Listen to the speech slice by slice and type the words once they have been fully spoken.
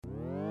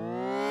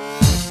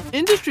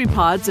Industry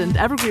Pods and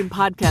Evergreen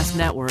Podcast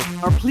Network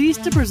are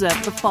pleased to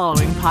present the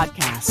following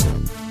podcast.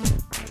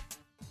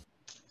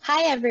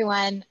 Hi,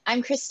 everyone.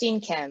 I'm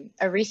Christine Kim,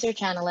 a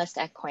research analyst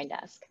at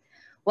CoinDesk.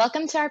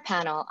 Welcome to our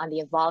panel on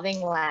the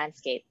evolving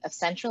landscape of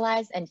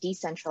centralized and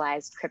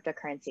decentralized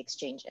cryptocurrency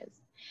exchanges.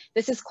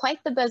 This is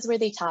quite the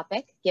buzzworthy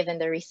topic, given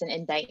the recent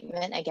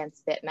indictment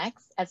against BitMEX,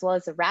 as well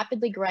as the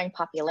rapidly growing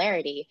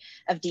popularity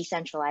of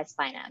decentralized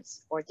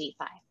finance, or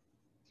DeFi.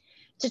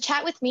 To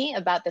chat with me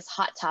about this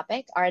hot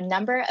topic are a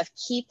number of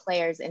key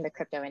players in the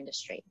crypto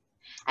industry.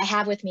 I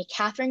have with me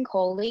Catherine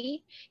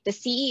Coley, the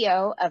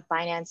CEO of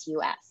Binance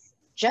US.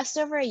 Just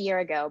over a year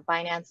ago,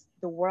 Binance,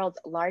 the world's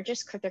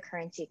largest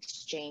cryptocurrency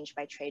exchange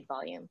by trade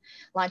volume,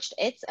 launched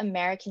its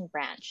American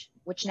branch,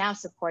 which now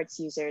supports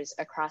users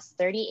across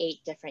 38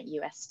 different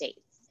US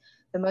states,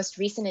 the most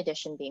recent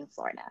addition being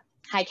Florida.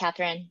 Hi,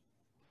 Catherine.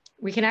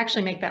 We can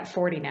actually make that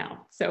 40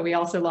 now. So we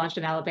also launched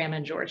in Alabama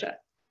and Georgia.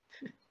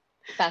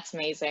 That's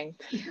amazing.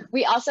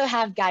 We also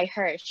have Guy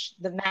Hirsch,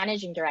 the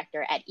managing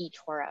director at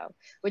eToro,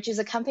 which is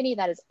a company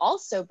that is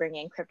also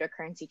bringing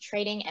cryptocurrency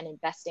trading and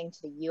investing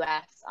to the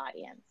US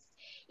audience.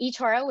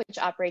 eToro, which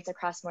operates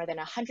across more than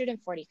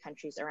 140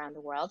 countries around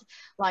the world,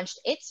 launched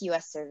its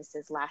US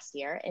services last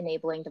year,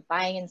 enabling the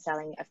buying and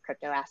selling of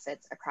crypto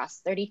assets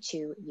across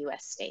 32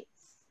 US states.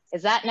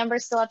 Is that number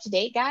still up to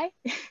date, Guy?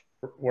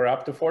 We're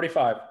up to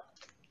 45.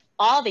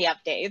 All the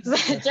updates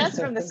just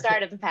from the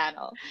start of the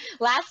panel.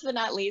 Last but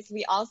not least,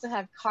 we also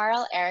have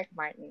Carl Eric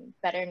Martin,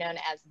 better known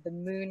as the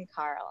Moon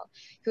Carl,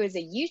 who is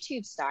a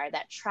YouTube star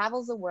that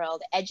travels the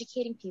world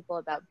educating people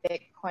about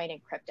Bitcoin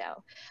and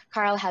crypto.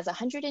 Carl has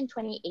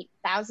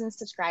 128,000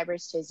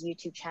 subscribers to his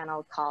YouTube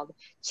channel called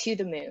To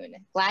the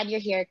Moon. Glad you're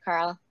here,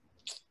 Carl.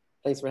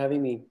 Thanks for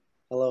having me.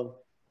 Hello.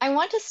 I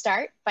want to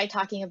start by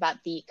talking about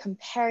the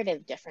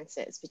comparative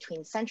differences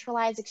between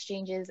centralized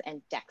exchanges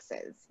and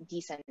DEXs,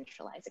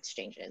 decentralized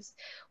exchanges,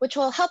 which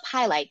will help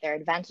highlight their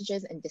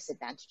advantages and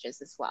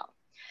disadvantages as well.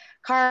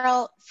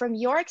 Carl, from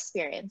your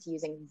experience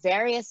using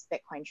various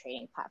Bitcoin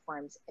trading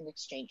platforms and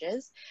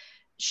exchanges,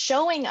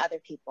 showing other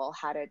people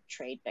how to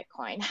trade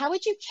Bitcoin, how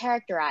would you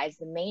characterize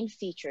the main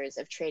features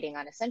of trading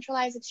on a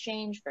centralized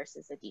exchange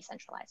versus a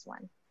decentralized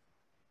one?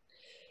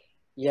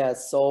 Yeah,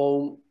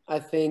 so I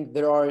think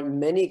there are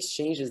many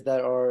exchanges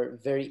that are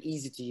very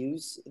easy to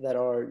use, that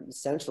are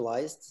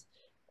centralized.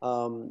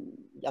 I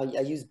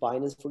use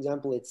Binance, for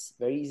example. It's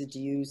very easy to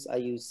use. I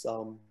use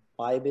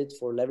Bybit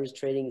for leverage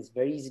trading. It's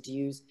very easy to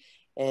use.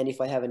 And if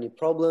I have any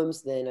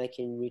problems, then I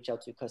can reach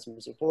out to customer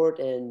support.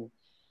 And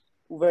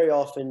very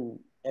often,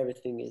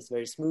 everything is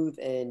very smooth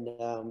and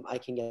I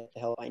can get the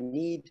help I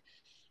need.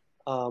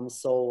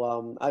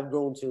 I've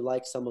grown to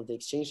like some of the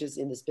exchanges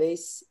in the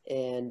space,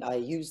 and I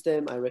use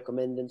them. I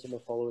recommend them to my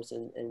followers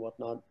and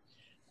whatnot.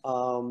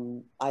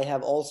 I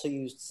have also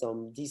used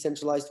some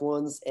decentralized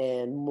ones,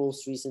 and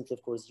most recently,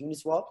 of course,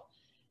 Uniswap.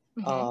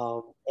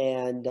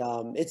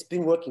 It's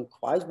been working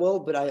quite well,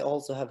 but I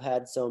also have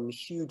had some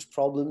huge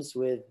problems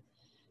with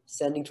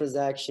sending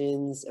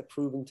transactions,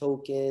 approving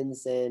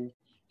tokens, and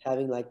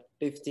having like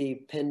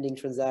 50 pending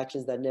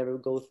transactions that never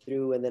go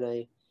through, and then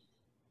I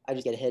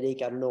just get a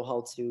headache. I don't know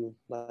how to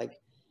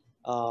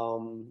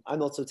I'm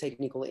not so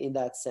technical in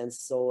that sense.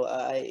 So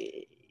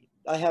I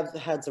have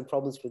had some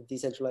problems with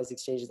decentralized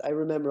exchanges. I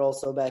remember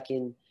also back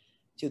in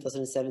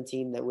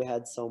 2017 that we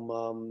had some,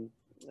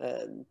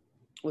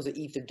 was it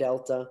Ether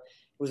Delta?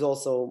 It was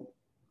also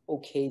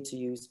okay to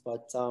use,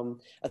 but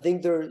I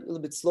think they're a little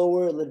bit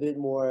slower, a little bit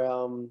more,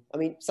 I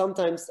mean,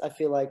 sometimes I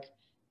feel like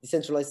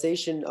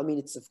decentralization, I mean,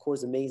 it's of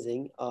course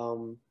amazing.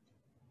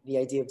 The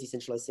idea of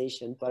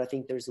decentralization, but I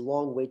think there's a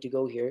long way to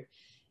go here.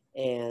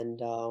 And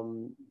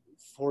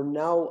for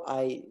now,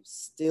 I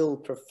still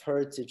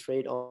prefer to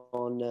trade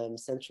on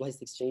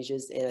centralized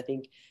exchanges. And I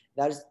think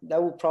that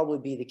will probably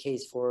be the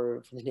case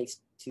for the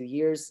next 2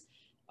 years.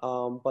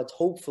 But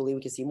hopefully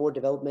we can see more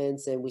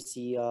developments, and we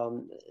see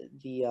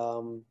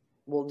the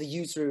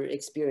user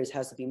experience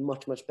has to be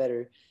much, much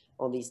better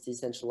on these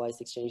decentralized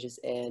exchanges.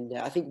 And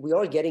I think we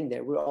are getting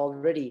there.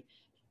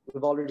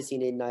 We've already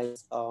seen a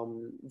nice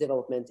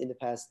development in the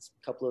past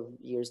couple of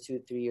years, 2 or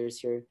 3 years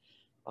here.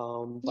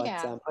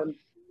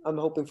 I'm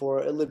hoping for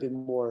a little bit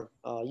more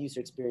user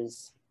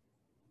experience.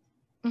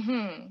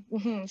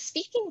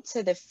 Speaking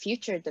to the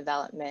future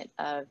development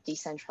of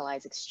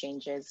decentralized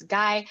exchanges,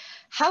 Guy,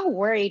 how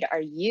worried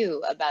are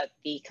you about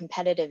the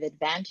competitive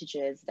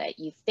advantages that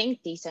you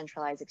think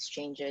decentralized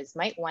exchanges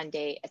might one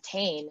day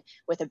attain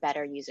with a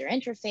better user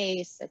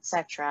interface,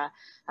 etc.?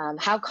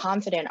 How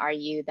confident are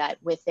you that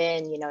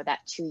within, that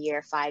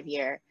 2-year,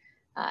 5-year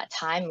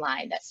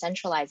timeline, that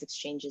centralized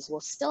exchanges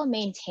will still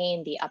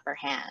maintain the upper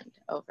hand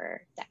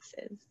over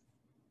DEXs?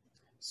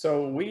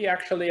 So we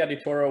actually at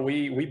eToro,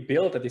 we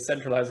built a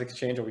decentralized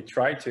exchange, or we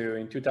tried to,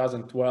 in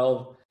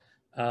 2012.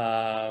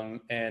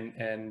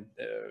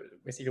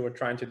 Basically we're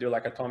trying to do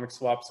like atomic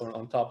swaps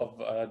on top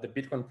of the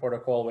Bitcoin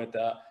protocol with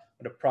a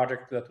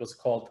project that was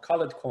called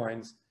Colored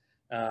Coins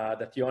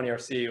that Yoni, our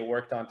CEO,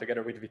 worked on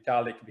together with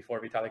Vitalik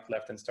before Vitalik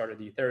left and started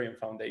the Ethereum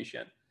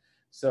Foundation.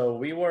 So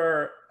we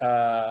were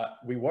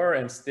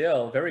and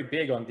still very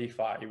big on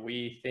DeFi.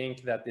 We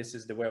think that this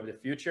is the way of the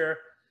future.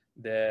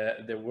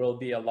 There will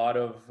be a lot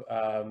of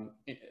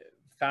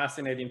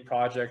fascinating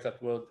projects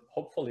that will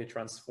hopefully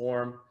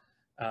transform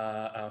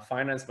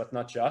finance, but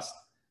not just,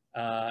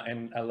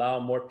 and allow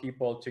more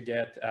people to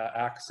get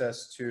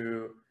access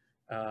to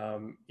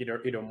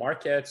either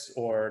markets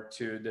or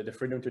to the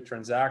freedom to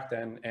transact,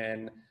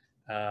 and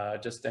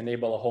just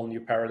enable a whole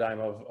new paradigm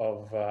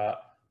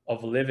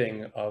of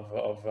living,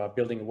 of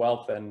building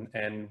wealth.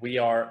 And we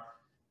are,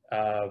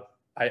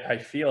 I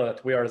feel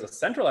that we are, as a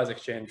centralized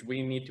exchange,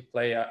 we need to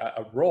play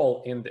a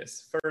role in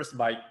this. First,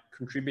 by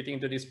contributing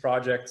to these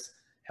projects,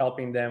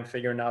 helping them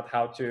figuring out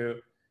how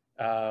to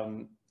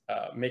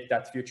make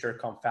that future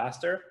come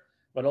faster,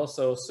 but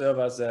also serve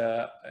as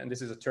and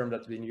this is a term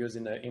that's been used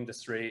in the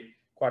industry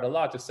quite a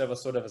lot, to serve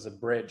as sort of as a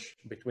bridge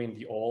between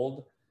the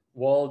old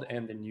world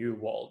and the new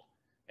world.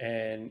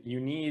 And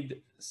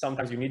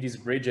sometimes you need these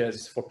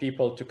bridges for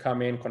people to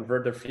come in,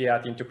 convert their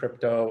fiat into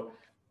crypto,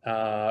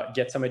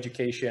 get some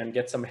education,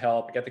 get some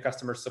help, get the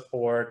customer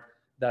support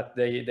that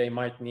they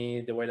might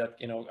need, the way that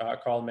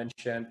Carl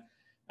mentioned.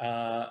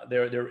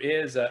 There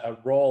is a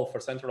role for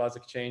centralized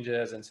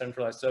exchanges and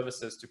centralized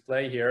services to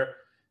play here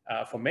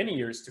for many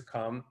years to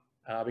come,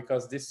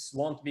 because this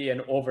won't be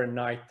an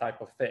overnight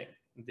type of thing.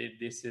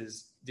 This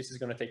is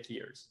going to take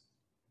years.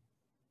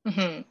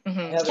 Mm-hmm, mm-hmm.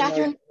 I have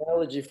Catherine? a nice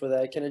analogy for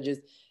that. Can I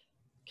just,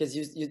 because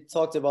you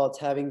talked about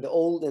having the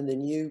old and the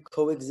new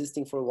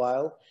coexisting for a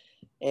while,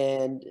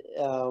 and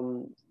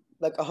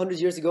like 100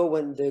 years ago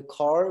when the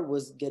car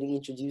was getting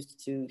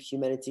introduced to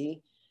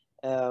humanity,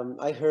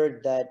 I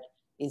heard that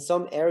in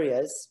some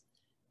areas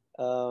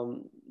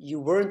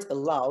you weren't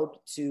allowed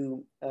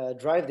to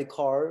drive the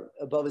car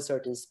above a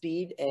certain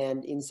speed,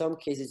 and in some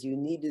cases you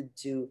needed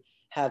to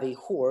have a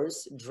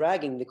horse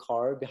dragging the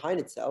car behind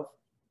itself.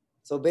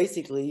 So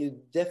basically, you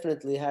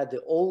definitely had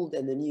the old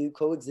and the new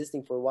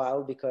coexisting for a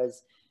while,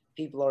 because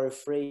people are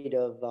afraid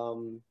of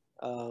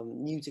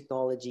new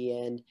technology,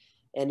 and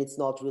it's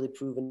not really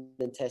proven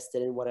and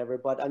tested and whatever.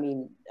 But I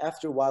mean,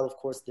 after a while, of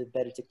course, the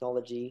better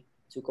technology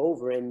took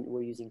over, and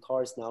we're using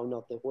cars now,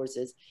 not the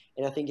horses.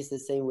 And I think it's the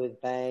same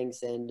with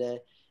banks and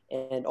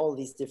all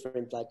these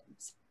different like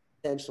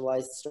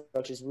centralized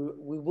structures.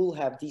 We will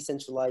have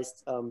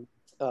decentralized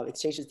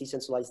exchanges,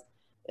 decentralized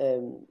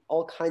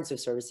all kinds of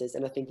services,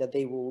 and I think that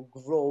they will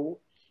grow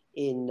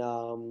in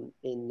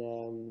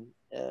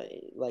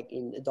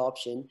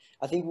adoption.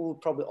 I think we will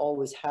probably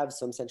always have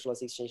some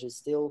centralized exchanges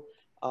still,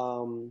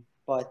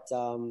 but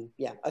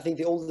yeah, I think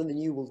the old and the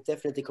new will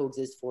definitely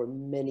coexist for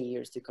many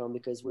years to come,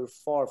 because we're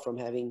far from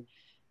having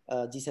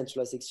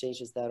decentralized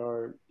exchanges that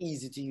are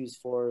easy to use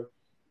for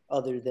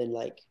other than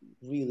like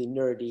really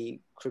nerdy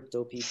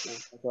crypto people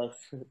like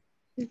us.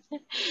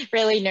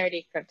 Really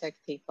nerdy crypto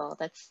people.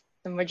 That's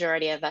the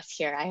majority of us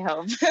here, I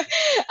hope,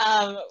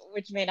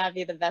 which may not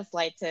be the best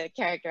light to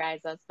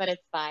characterize us, but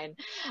it's fine.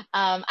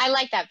 I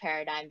like that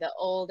paradigm, the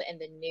old and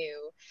the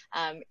new.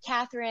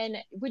 Catherine,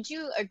 would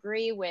you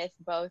agree with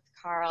both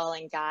Carl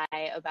and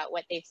Guy about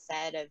what they've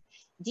said of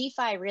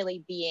DeFi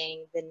really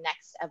being the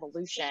next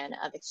evolution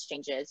of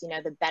exchanges,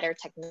 the better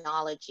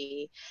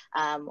technology?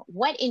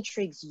 What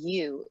intrigues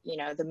you,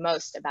 the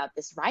most about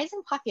this rise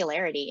in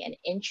popularity and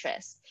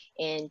interest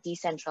in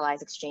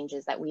decentralized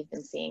exchanges that we've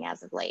been seeing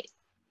as of late?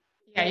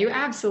 Yeah, you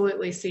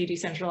absolutely see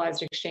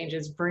decentralized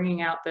exchanges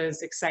bringing out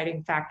those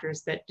exciting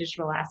factors that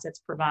digital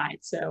assets provide.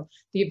 So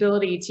the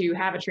ability to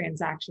have a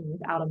transaction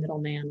without a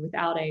middleman,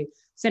 without a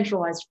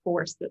centralized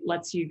force that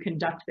lets you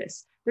conduct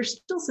this. There's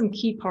still some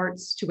key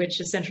parts to which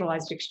a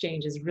centralized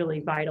exchange is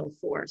really vital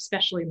for,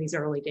 especially in these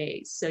early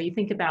days. So you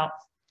think about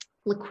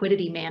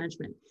liquidity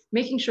management,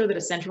 making sure that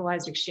a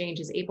centralized exchange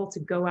is able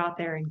to go out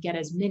there and get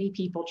as many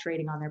people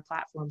trading on their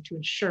platform to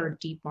ensure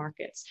deep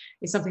markets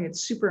is something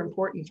that's super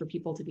important for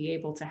people to be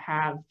able to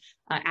have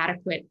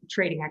adequate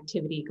trading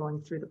activity going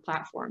through the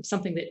platform,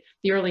 something that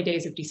the early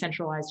days of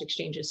decentralized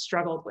exchanges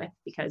struggled with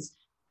because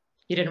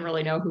you didn't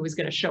really know who was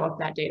going to show up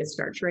that day to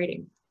start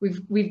trading.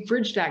 We've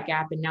bridged that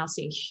gap and now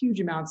seeing huge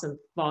amounts of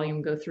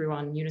volume go through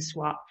on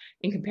Uniswap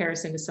in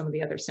comparison to some of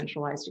the other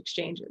centralized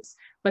exchanges.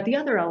 But the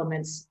other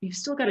elements, you've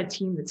still got a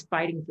team that's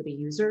fighting for the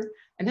user,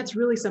 and that's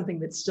really something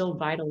that's still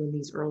vital in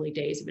these early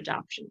days of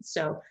adoption.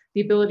 So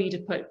the ability to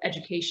put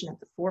education at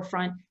the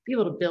forefront, be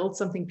able to build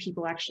something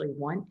people actually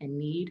want and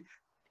need,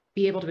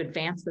 be able to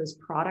advance those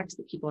products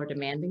that people are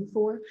demanding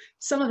for.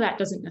 Some of that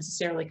doesn't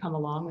necessarily come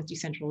along with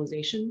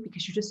decentralization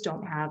because you just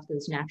don't have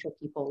those natural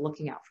people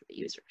looking out for the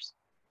users.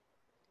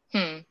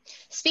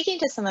 Speaking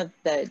to some of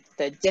the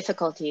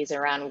difficulties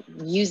around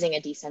using a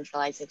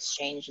decentralized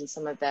exchange and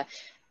some of the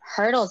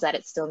hurdles that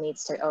it still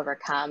needs to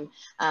overcome,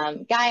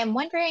 Guy, I'm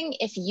wondering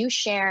if you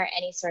share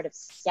any sort of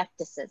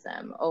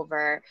skepticism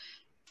over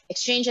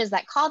exchanges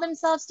that call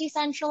themselves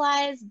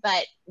decentralized,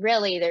 but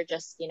really they're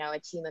just, a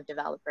team of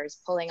developers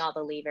pulling all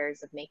the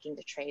levers of making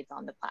the trades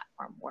on the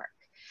platform work.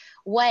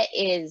 What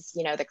is,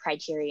 the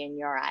criteria in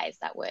your eyes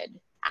that would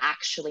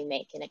actually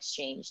make an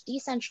exchange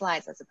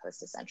decentralized as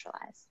opposed to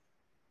centralized?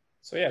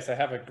 So yes, I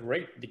have a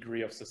great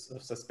degree of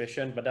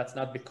suspicion, but that's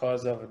not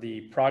because of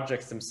the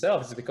projects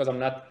themselves. It's because I'm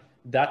not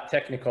that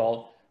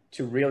technical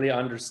to really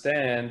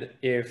understand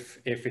if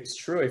it's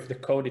true, if the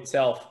code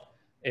itself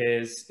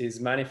is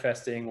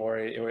manifesting or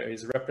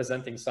is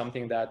representing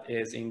something that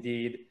is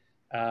indeed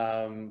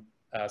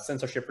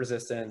censorship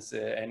resistance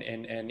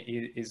and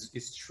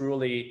is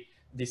truly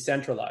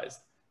decentralized.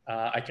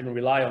 I can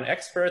rely on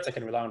experts. I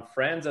can rely on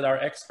friends that are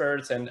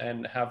experts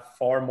and have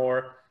far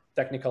more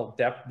technical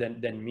depth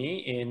than me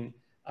in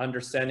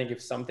understanding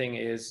if something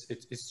is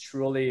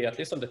truly, at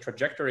least on the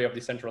trajectory of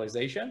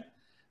decentralization,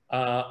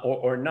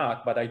 or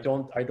not. But I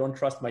don't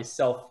trust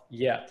myself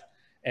yet.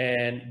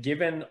 And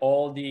given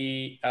all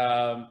the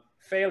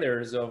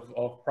failures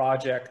of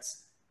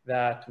projects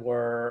that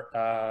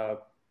were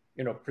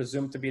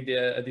presumed to be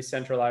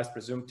decentralized,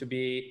 presumed to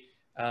be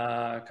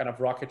kind of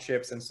rocket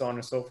ships and so on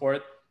and so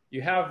forth,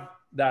 you have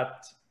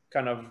that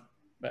kind of,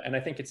 and I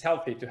think it's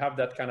healthy to have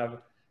that kind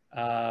of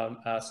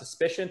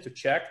suspicion, to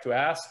check, to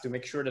ask, to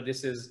make sure that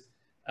this is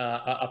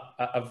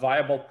a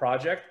viable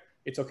project.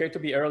 It's okay to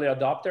be early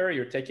adopter.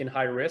 You're taking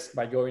high risk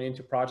by going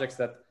into projects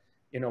that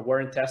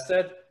weren't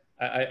tested.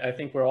 I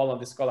think we're all on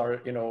this call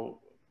are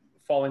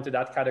fall into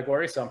that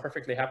category. So I'm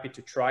perfectly happy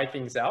to try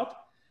things out.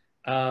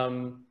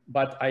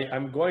 But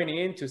I'm going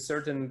into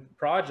certain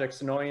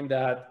projects knowing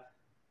that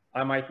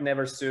I might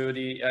never see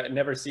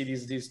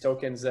these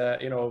tokens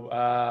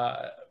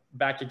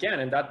back again,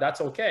 and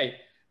that's okay.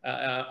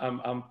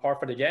 I'm par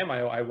for the game.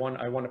 I want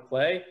to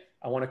play.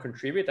 I want to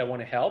contribute. I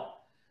want to help.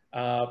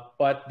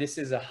 But this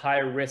is a high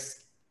risk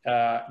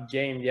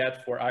game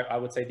yet for I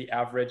would say the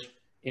average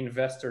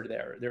investor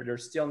there. There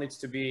still needs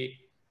to be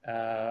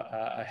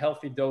a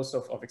healthy dose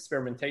of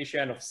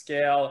experimentation, of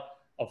scale,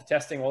 of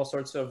testing all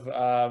sorts of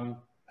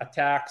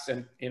attacks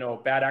and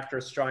bad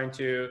actors trying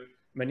to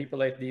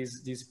manipulate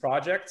these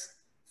projects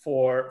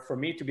for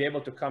me to be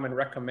able to come and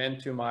recommend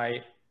to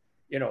my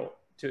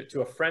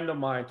to a friend of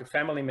mine, to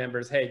family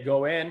members, hey,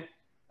 go in,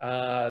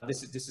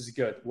 this is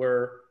good.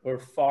 We're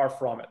far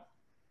from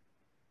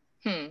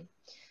it.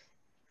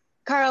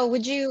 Carl,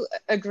 would you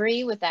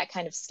agree with that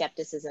kind of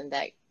skepticism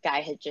that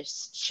Guy had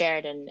just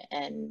shared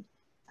and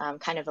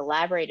kind of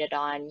elaborated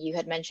on? You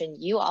had mentioned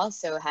you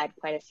also had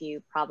quite a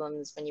few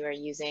problems when you were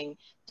using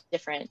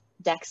different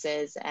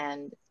DEXs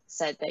and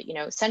said that,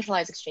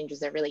 centralized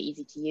exchanges are really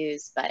easy to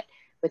use, but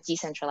with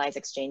decentralized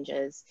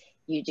exchanges,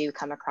 you do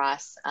come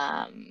across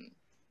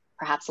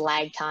perhaps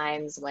lag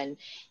times when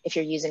if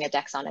you're using a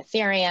DEX on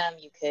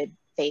Ethereum, you could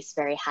face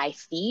very high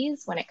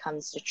fees when it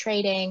comes to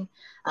trading.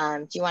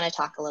 Do you want to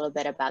talk a little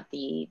bit about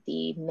the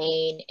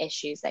main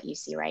issues that you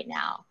see right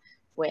now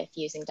with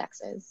using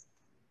DEXs?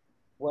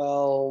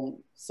 Well,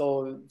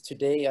 so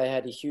today I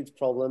had a huge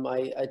problem.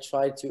 I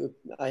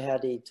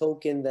had a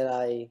token that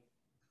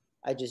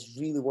I just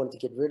really wanted to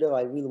get rid of.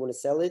 I really want to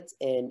sell it.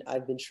 And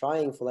I've been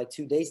trying for like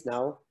 2 days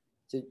now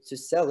to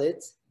sell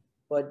it,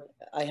 but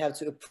I have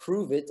to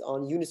approve it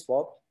on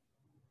Uniswap.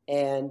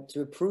 And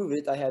to approve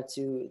it, I have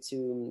to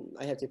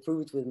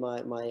approve it with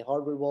my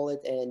hardware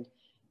wallet. And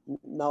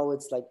now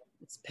it's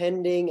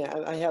pending.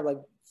 I have like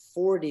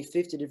 40,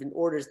 50 different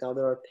orders now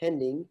that are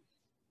pending.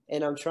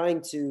 And I'm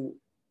trying to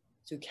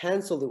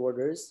cancel the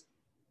orders,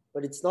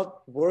 but it's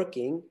not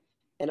working.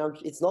 And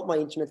it's not my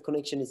internet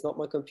connection. It's not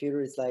my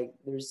computer. It's like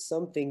there's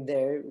something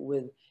there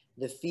with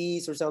the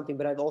fees or something.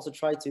 But I've also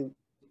tried to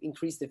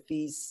increase the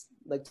fees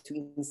like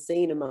to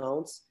insane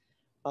amounts,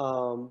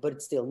 but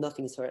it's still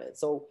nothing is hard.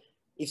 So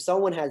if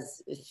someone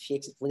has an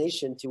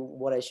explanation to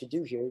what I should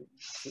do here,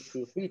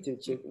 feel free to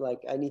check.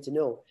 Like I need to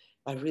know.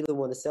 I really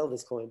want to sell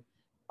this coin.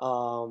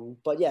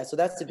 But yeah, so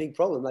that's the big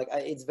problem. Like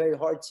it's very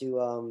hard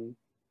to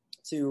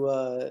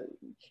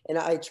and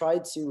I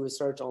tried to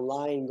search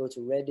online, go to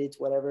Reddit,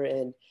 whatever,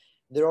 and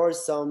there are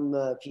some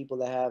people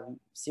that have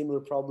similar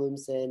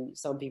problems, and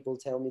some people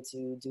tell me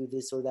to do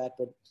this or that,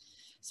 but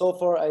so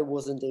far I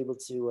wasn't able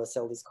to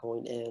sell this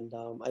coin, and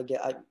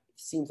it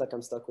seems like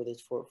I'm stuck with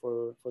it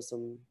for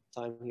some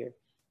time here.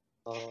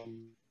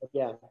 But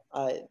yeah,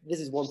 this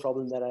is one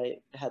problem that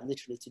I had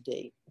literally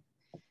today.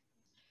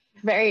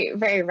 Very,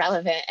 very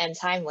relevant and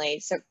timely.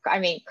 So, I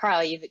mean,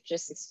 Carl, you've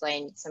just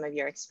explained some of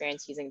your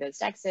experience using those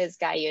DEXs.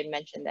 Guy, you had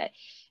mentioned that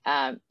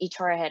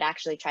eToro had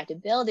actually tried to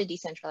build a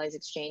decentralized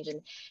exchange.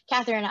 And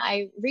Catherine,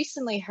 I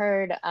recently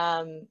heard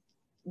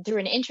through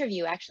an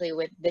interview actually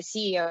with the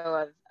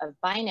CEO of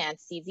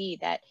Binance,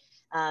 CZ, that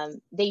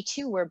they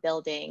too were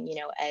building,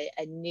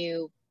 a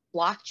new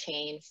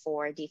blockchain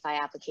for DeFi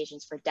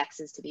applications for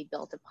DEXs to be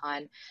built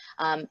upon.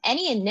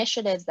 Any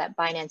initiatives that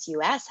Binance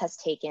US has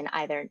taken,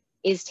 either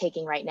is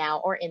taking right now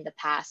or in the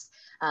past,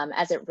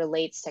 as it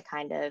relates to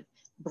kind of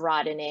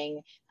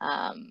broadening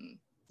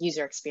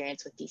user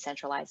experience with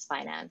decentralized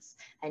finance?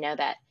 I know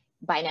that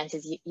Binance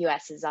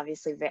US is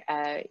obviously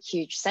a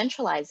huge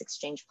centralized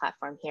exchange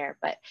platform here,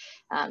 but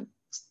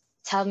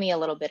tell me a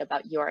little bit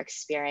about your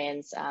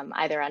experience,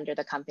 either under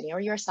the company or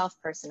yourself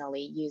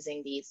personally,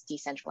 using these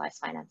decentralized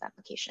finance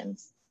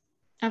applications.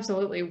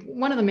 Absolutely.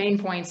 One of the main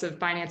points of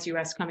Binance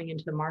US coming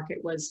into the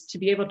market was to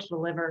be able to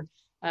deliver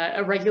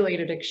a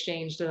regulated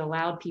exchange that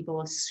allowed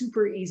people a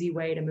super easy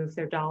way to move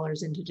their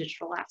dollars into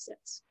digital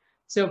assets.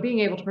 So being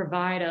able to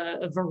provide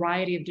a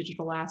variety of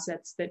digital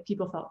assets that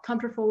people felt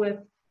comfortable with,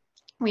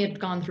 we had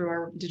gone through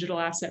our digital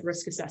asset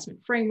risk assessment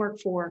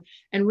framework for,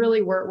 and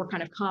really we're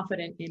kind of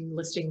confident in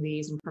listing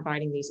these and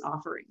providing these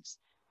offerings.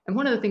 And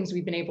one of the things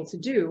we've been able to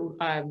do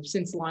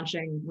since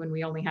launching when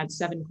we only had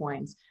 7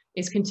 coins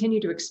is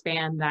continue to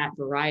expand that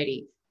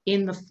variety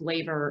in the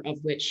flavor of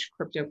which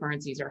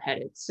cryptocurrencies are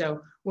headed. So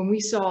when we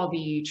saw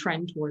the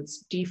trend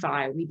towards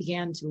DeFi, we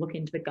began to look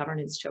into the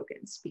governance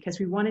tokens because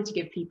we wanted to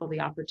give people the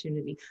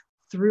opportunity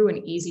through an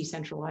easy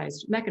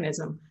centralized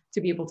mechanism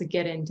to be able to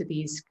get into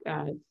these,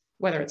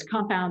 whether it's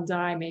Compound,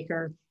 DAI,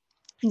 Maker,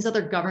 these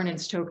other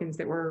governance tokens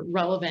that were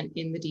relevant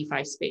in the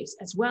DeFi space,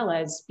 as well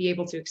as be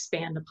able to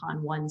expand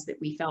upon ones that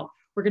we felt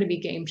were going to be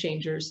game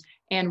changers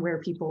and where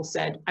people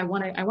said, I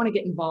want to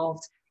get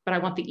involved, but I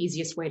want the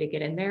easiest way to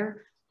get in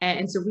there.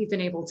 And so we've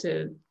been able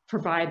to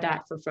provide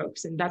that for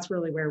folks. And that's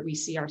really where we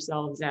see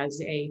ourselves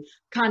as a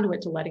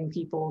conduit to letting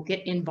people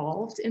get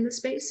involved in the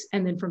space.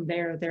 And then from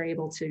there, they're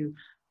able to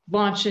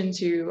launch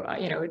into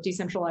a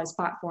decentralized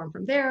platform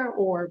from there,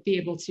 or be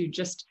able to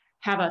just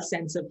have a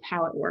sense of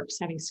how it works,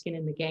 having skin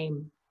in the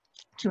game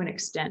to an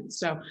extent.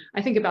 So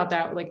I think about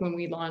that, like when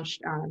we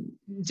launched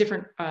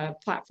different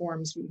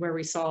platforms where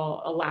we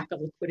saw a lack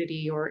of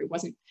liquidity or it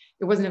wasn't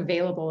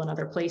available in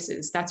other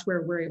places. That's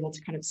where we're able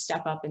to kind of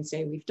step up and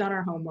say, we've done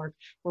our homework,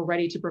 we're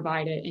ready to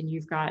provide it, and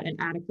you've got an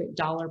adequate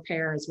dollar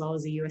pair as well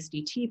as a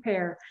USDT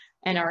pair,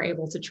 and are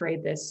able to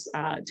trade this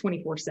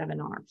 24/7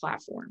 on our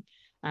platform.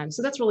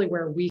 So that's really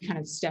where we kind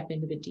of step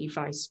into the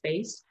DeFi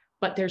space.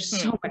 But there's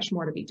so much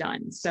more to be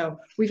done. So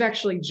we've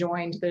actually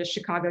joined the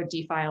Chicago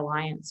DeFi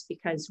Alliance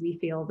because we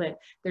feel that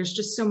there's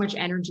just so much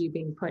energy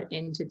being put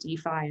into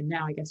DeFi, and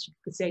now I guess you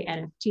could say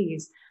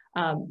NFTs,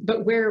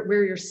 but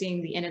where you're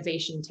seeing the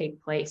innovation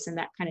take place and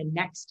that kind of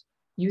next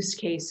use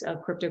case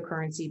of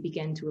cryptocurrency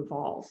begin to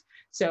evolve.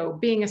 So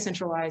being a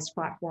centralized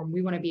platform,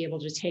 we want to be able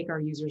to take our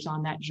users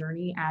on that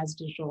journey as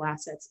digital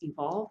assets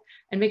evolve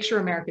and make sure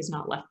America is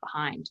not left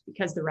behind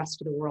because the rest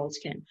of the world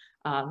can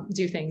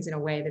do things in a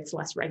way that's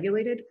less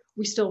regulated.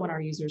 We still want our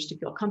users to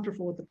feel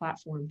comfortable with the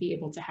platform, be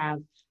able to have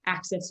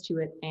access to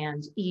it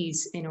and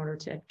ease in order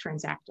to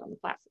transact on the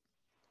platform.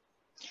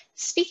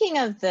 Speaking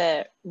of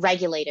the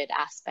regulated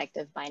aspect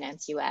of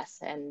Binance US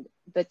and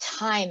the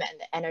time and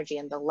the energy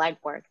and the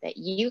legwork that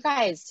you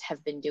guys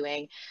have been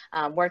doing,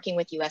 working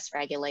with US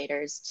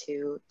regulators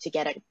to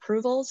get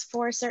approvals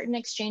for certain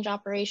exchange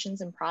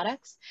operations and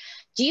products,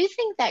 do you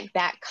think that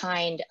that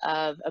kind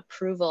of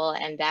approval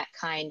and that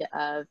kind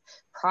of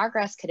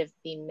progress could have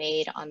been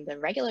made on the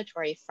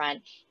regulatory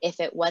front if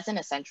it wasn't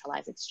a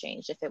centralized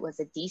exchange, if it was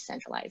a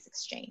decentralized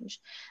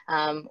exchange?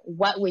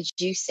 What would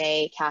you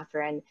say,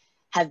 Catherine,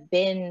 have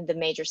been the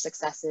major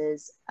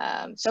successes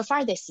so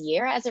far this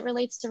year as it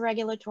relates to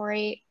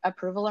regulatory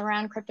approval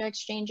around crypto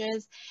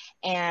exchanges?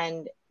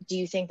 And do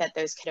you think that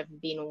those could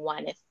have been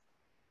won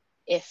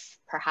if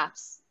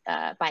perhaps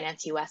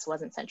Binance US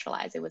wasn't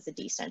centralized, it was a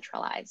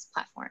decentralized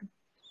platform?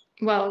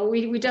 Well,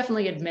 we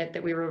definitely admit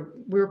that we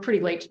were pretty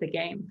late to the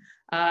game.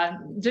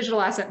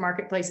 Digital asset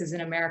marketplaces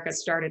in America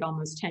started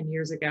almost 10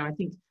 years ago. I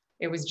think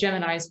it was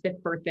Gemini's 5th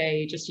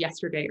birthday just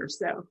yesterday or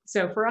so.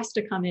 So for us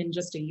to come in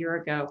just a year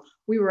ago,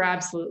 we were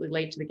absolutely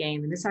late to the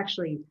game. And this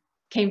actually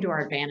came to our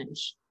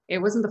advantage. It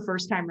wasn't the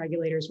first time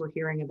regulators were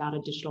hearing about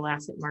a digital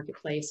asset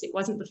marketplace. It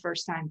wasn't the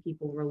first time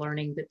people were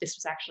learning that this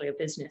was actually a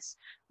business.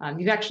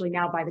 You've actually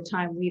now, by the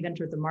time we've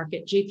entered the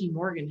market, JP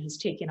Morgan has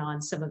taken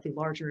on some of the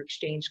larger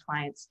exchange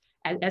clients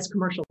as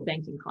commercial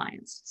banking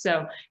clients.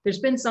 So there's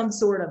been some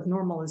sort of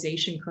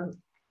normalization curve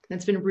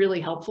that's been really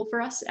helpful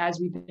for us as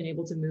we've been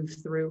able to move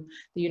through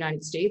the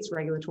United States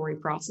regulatory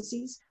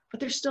processes, but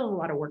there's still a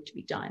lot of work to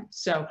be done.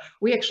 So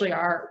we actually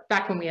are,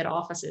 back when we had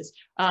offices,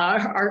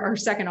 our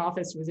second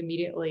office was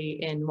immediately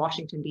in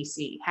Washington,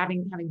 DC,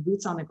 having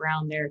boots on the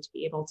ground there to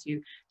be able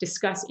to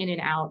discuss in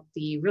and out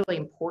the really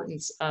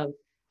importance of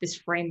this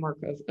framework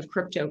of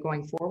crypto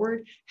going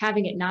forward,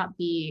 having it not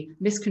be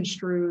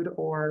misconstrued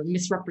or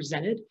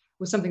misrepresented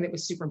was something that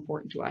was super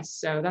important to us.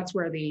 So that's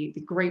where the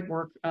great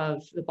work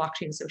of the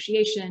Blockchain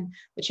Association,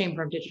 the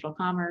Chamber of Digital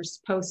Commerce,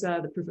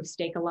 POSA, the Proof of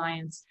Stake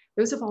Alliance,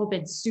 those have all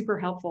been super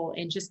helpful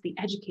in just the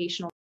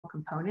educational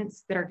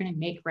components that are going to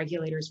make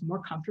regulators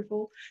more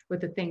comfortable with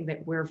the thing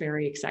that we're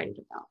very excited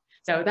about.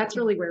 So that's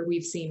really where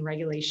we've seen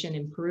regulation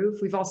improve.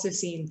 We've also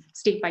seen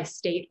state by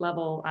state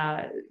level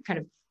kind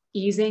of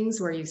easings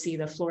where you see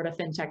the Florida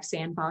FinTech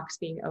Sandbox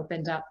being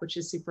opened up, which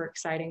is super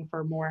exciting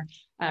for more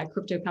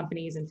crypto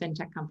companies and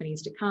FinTech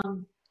companies to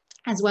come,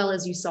 as well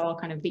as you saw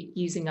kind of the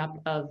easing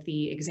up of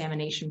the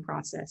examination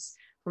process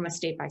from a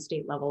state by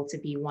state level to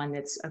be one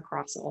that's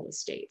across all the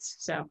states.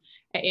 So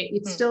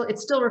it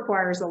still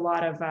requires a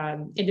lot of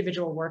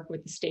individual work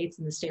with the states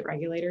and the state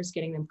regulators,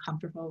 getting them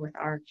comfortable with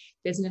our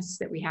business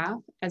that we have,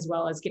 as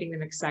well as getting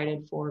them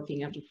excited for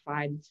being able to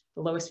provide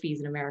the lowest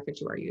fees in America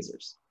to our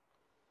users.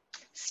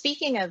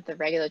 Speaking of the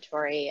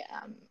regulatory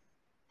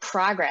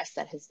progress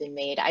that has been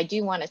made, I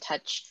do want to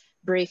touch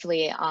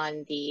briefly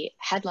on the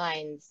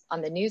headlines,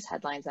 on the news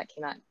headlines that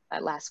came out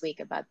last week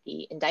about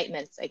the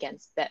indictments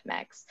against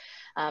BitMEX.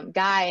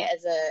 Guy,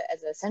 as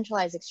a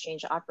centralized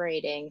exchange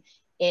operating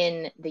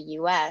in the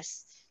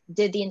US,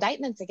 did the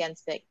indictments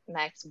against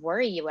BitMEX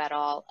worry you at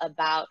all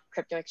about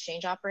crypto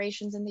exchange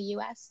operations in the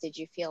US? Did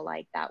you feel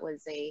like that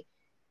was a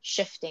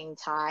shifting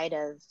tide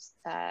of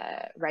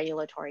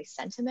regulatory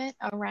sentiment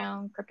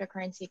around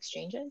cryptocurrency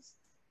exchanges?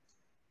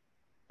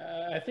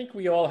 I think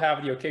we all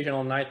have the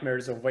occasional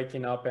nightmares of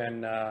waking up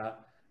and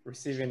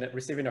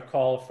receiving a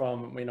call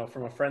from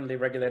from a friendly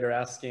regulator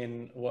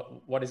asking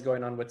what is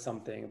going on with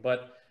something.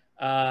 But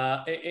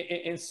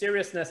in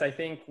seriousness, I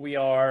think we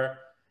are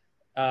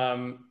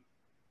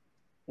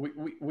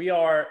we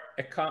are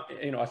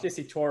at least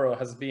eToro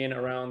has been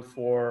around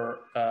for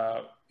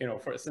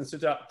since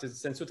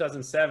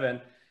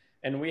 2007,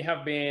 and we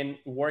have been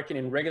working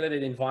in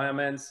regulated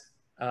environments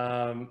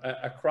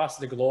across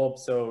the globe.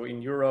 So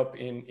in Europe,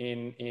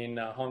 in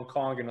Hong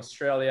Kong, in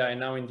Australia, and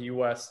now in the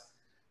US.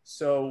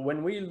 So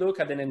when we look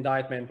at an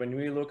indictment, when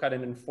we look at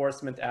an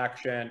enforcement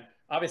action,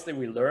 obviously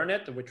we learn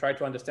it, we try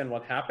to understand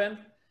what happened.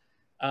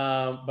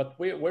 But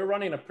we're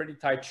running a pretty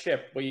tight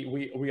ship.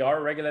 We are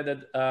a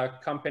regulated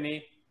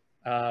company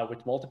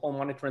with multiple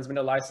money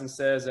transmitter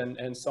licenses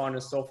and so on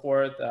and so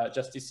forth.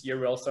 Just this year,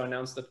 we also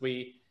announced that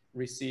we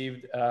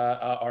received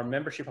our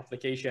membership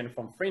application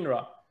from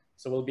FINRA.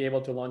 So we'll be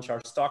able to launch our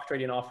stock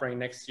trading offering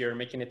next year,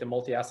 making it a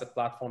multi-asset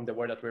platform the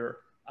way that we're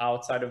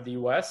outside of the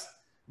US.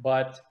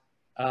 But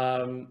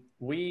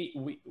we're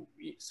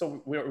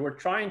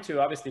trying to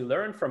obviously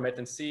learn from it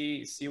and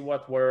see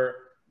what were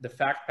the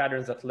fact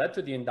patterns that led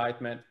to the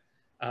indictment.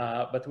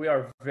 But we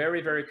are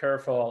very, very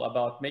careful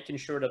about making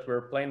sure that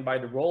we're playing by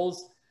the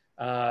rules,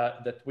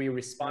 that we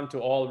respond to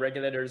all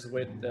regulators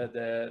with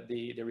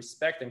the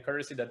respect and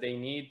courtesy that they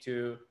need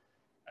to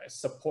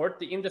support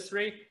the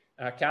industry.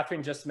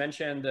 Catherine just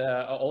mentioned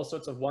all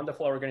sorts of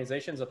wonderful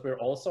organizations that we're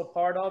also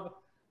part of,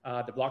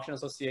 the Blockchain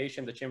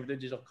Association, the Chamber of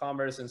Digital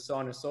Commerce, and so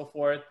on and so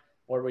forth,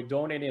 where we're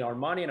donating our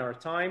money and our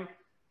time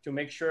to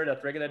make sure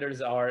that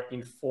regulators are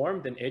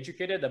informed and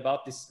educated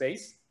about this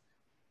space.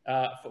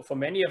 For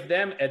many of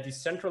them, a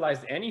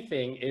decentralized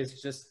anything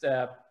is just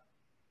a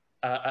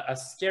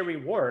scary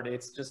word.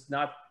 It's just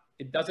not,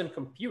 it doesn't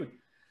compute.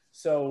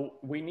 So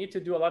we need to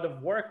do a lot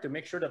of work to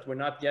make sure that we're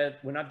not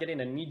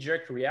getting a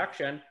knee-jerk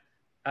reaction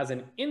as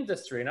an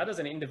industry, not as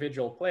an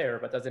individual player,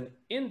 but as an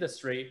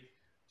industry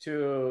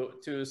to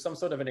some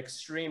sort of an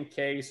extreme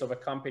case of a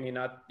company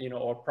not,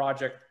 or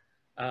project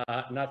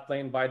not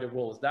playing by the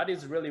rules. That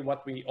is really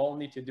what we all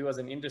need to do as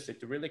an industry,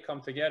 to really come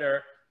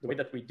together the way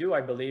that we do,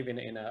 I believe, in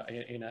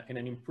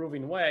an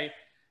improving way,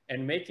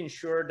 and making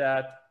sure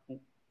that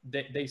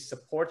they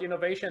support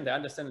innovation, they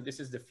understand that this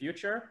is the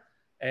future,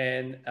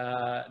 and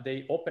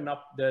they open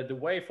up the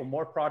way for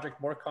more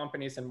projects, more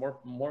companies, and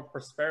more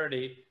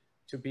prosperity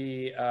to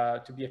be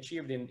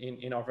achieved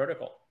in our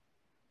vertical.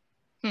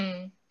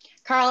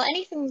 Carl,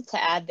 anything to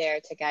add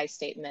there to Guy's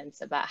statements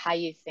about how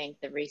you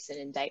think the recent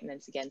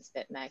indictments against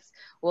BitMEX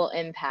will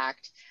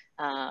impact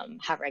how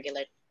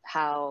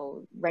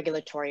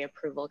regulatory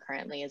approval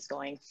currently is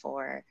going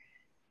for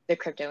the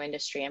crypto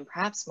industry, and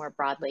perhaps more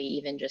broadly,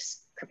 even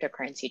just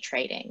cryptocurrency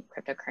trading,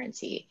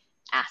 cryptocurrency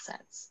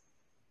assets?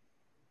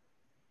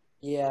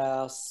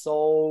 Yeah,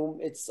 so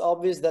it's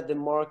obvious that the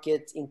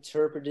market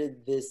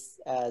interpreted this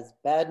as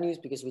bad news,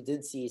 because we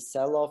did see a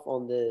sell-off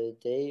on the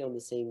day, on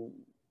the same,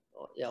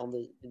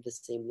 the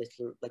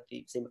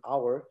same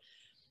hour.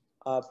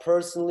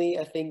 Personally,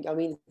 I think,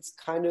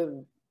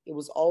 it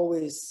was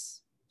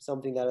always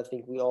something that I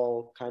think we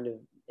all kind of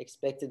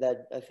expected,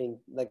 that I think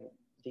like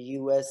the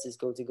US is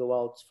going to go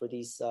out for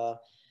these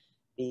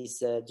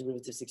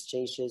derivatives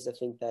exchanges. I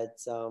think that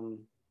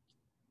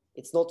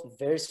it's not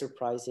very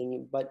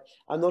surprising, but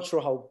I'm not sure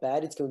how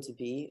bad it's going to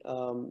be.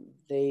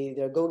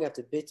 They're going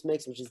after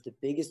BitMEX, which is the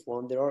biggest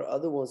one. There are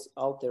other ones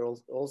out there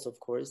also, of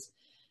course.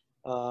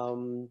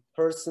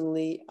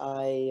 Personally,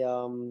 I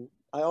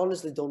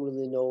honestly don't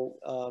really know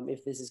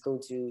if this is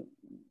going to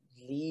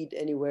lead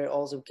anywhere,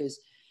 also because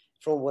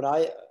from what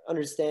I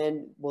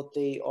understand, what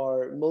they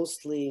are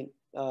mostly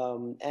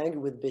angry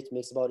with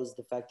BitMEX about is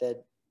the fact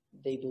that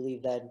they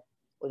believe that,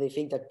 or they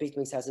think that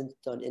BitMEX hasn't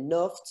done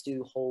enough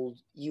to hold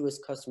US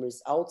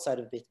customers outside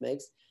of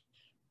BitMEX.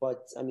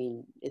 But I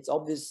mean, it's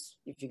obvious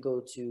if you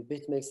go to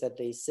BitMEX that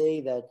they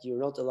say that you're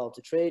not allowed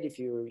to trade if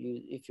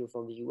you're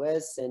from the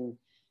US, and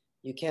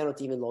you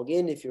cannot even log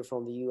in if you're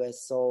from the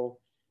US. So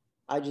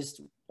I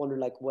just wonder,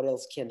 like, what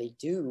else can they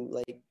do?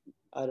 Like,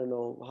 I don't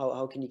know,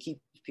 how can you keep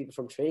people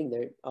from trading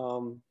there?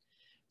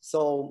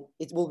 So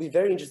it will be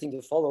very interesting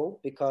to follow,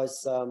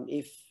 because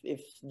if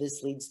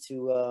this leads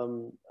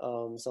to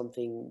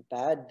something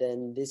bad,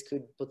 then this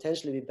could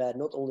potentially be bad,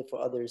 not only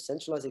for other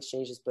centralized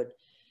exchanges, but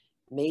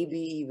maybe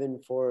even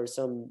for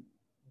some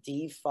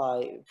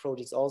DeFi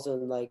projects also,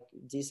 and like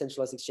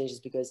decentralized exchanges,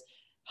 because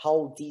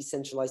how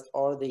decentralized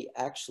are they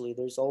actually?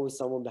 There's always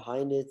someone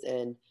behind it.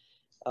 And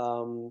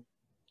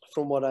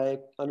from what I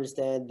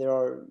understand, there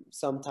are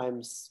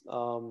sometimes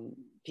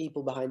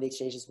people behind the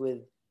exchanges with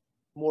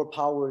more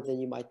power than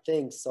you might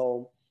think.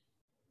 So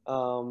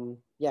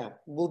yeah,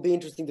 will be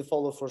interesting to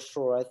follow for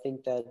sure. I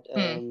think that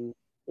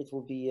it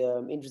will be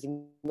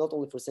interesting not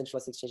only for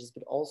centralized exchanges,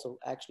 but also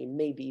actually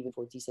maybe even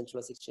for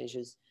decentralized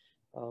exchanges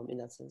in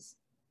that sense.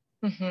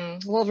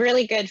 Well,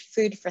 really good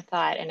food for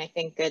thought, and I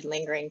think good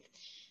lingering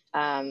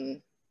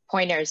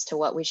pointers to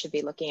what we should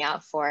be looking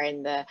out for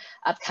in the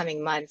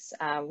upcoming months.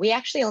 We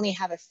actually only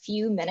have a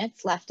few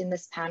minutes left in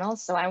this panel,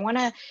 so I want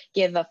to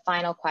give a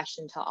final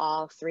question to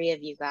all three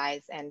of you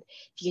guys, and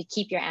if you could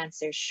keep your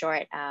answers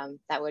short,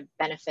 that would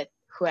benefit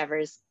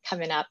whoever's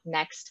coming up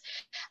next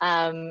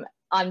on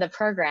the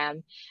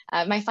program.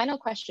 My final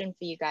question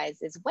for you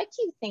guys is, what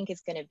do you think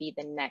is going to be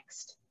the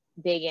next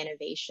big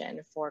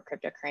innovation for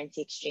cryptocurrency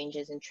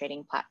exchanges and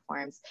trading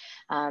platforms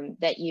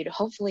that you'd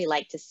hopefully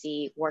like to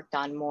see worked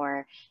on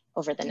more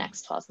over the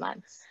next 12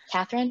 months?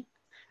 Catherine?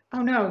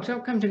 Oh no,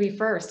 don't come to me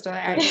first. I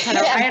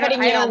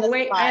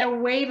had a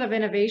wave of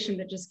innovation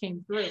that just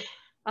came through.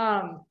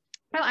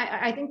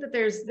 I think that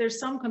there's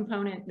some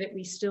component that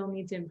we still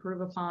need to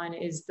improve upon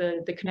is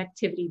the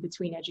connectivity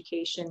between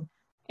education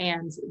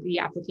and the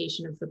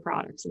application of the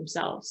products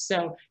themselves.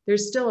 So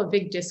there's still a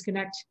big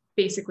disconnect,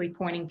 basically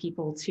pointing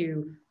people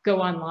to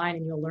go online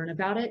and you'll learn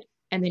about it,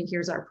 and then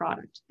here's our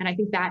product. And I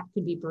think that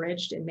can be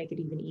bridged and make it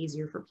even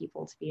easier for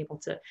people to be able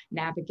to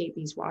navigate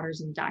these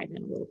waters and dive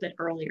in a little bit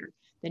earlier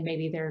than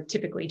maybe they're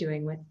typically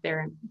doing with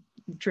their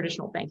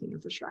traditional banking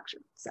infrastructure.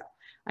 So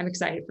I'm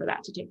excited for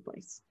that to take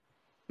place.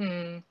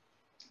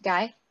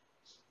 Guy?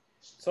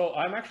 So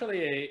I'm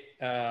actually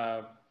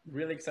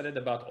really excited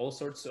about all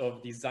sorts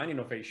of design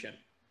innovation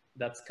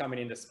that's coming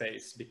in the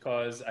space,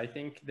 because I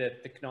think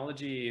that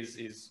technology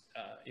is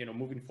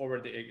moving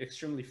forward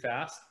extremely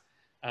fast,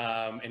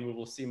 and we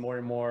will see more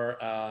and more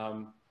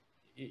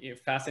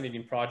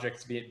fascinating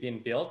projects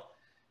being built.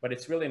 But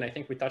it's really, and I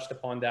think we touched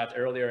upon that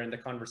earlier in the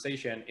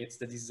conversation, it's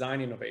the design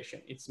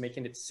innovation. It's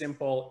making it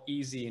simple,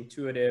 easy,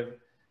 intuitive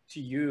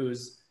to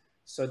use,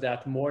 so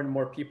that more and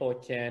more people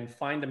can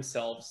find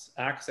themselves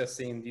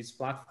accessing these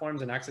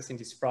platforms and accessing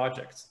these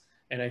projects.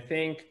 And I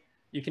think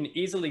you can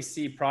easily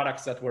see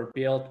products that were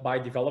built by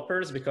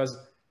developers because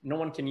no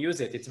one can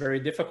use it. It's very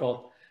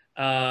difficult.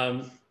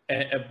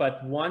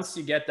 But once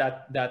you get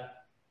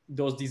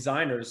those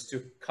designers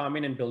to come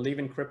in and believe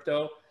in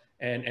crypto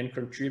and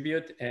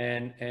contribute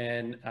and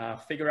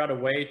figure out a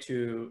way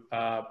to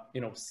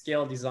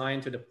scale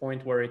design to the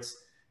point where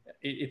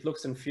it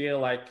looks and feel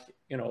like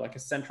like a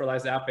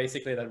centralized app,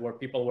 basically, that where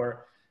people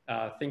were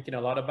thinking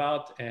a lot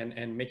about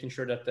and making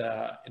sure that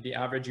the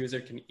average user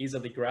can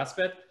easily grasp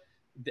it.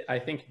 I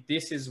think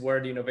this is where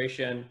the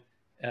innovation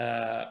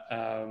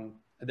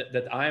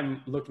that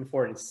I'm looking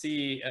for and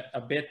see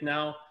a bit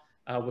now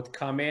would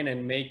come in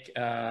and make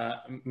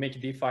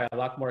DeFi a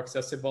lot more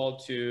accessible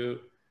to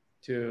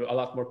a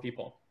lot more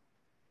people.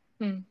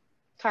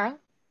 Carl?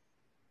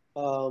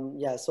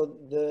 Yeah, so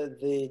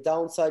the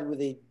downside with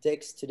a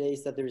DEX today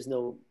is that there is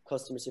no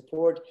customer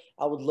support.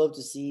 I would love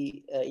to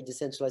see a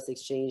decentralized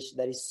exchange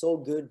that is so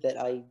good that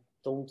I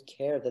don't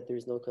care that there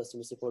is no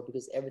customer support,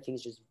 because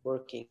everything's just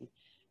working.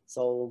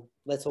 So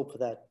let's hope for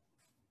that.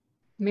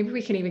 Maybe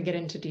we can even get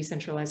into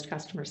decentralized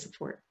customer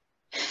support.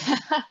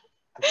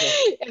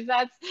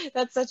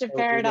 That's such a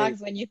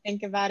paradox when you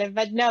think about it,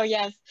 but no,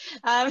 yes.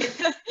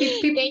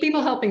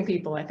 People helping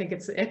people. I think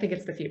it's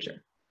the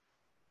future.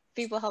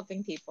 People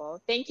helping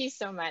people. Thank you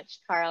so much,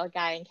 Carl,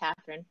 Guy, and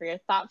Catherine, for your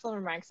thoughtful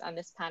remarks on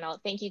this panel.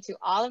 Thank you to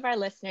all of our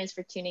listeners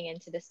for tuning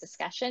into this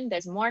discussion.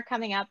 There's more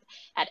coming up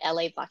at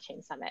LA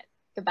Blockchain Summit.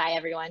 Goodbye,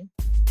 everyone.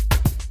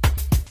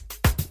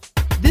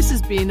 This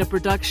has been a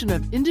production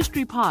of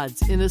Industry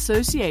Pods in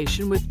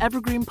association with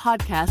Evergreen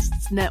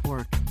Podcasts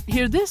Network.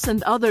 Hear this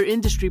and other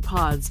industry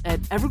pods at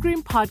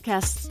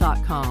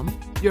evergreenpodcasts.com,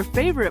 your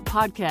favorite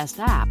podcast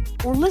app,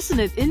 or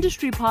listen at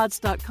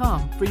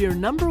industrypods.com for your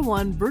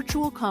 #1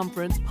 virtual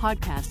conference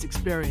podcast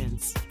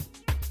experience.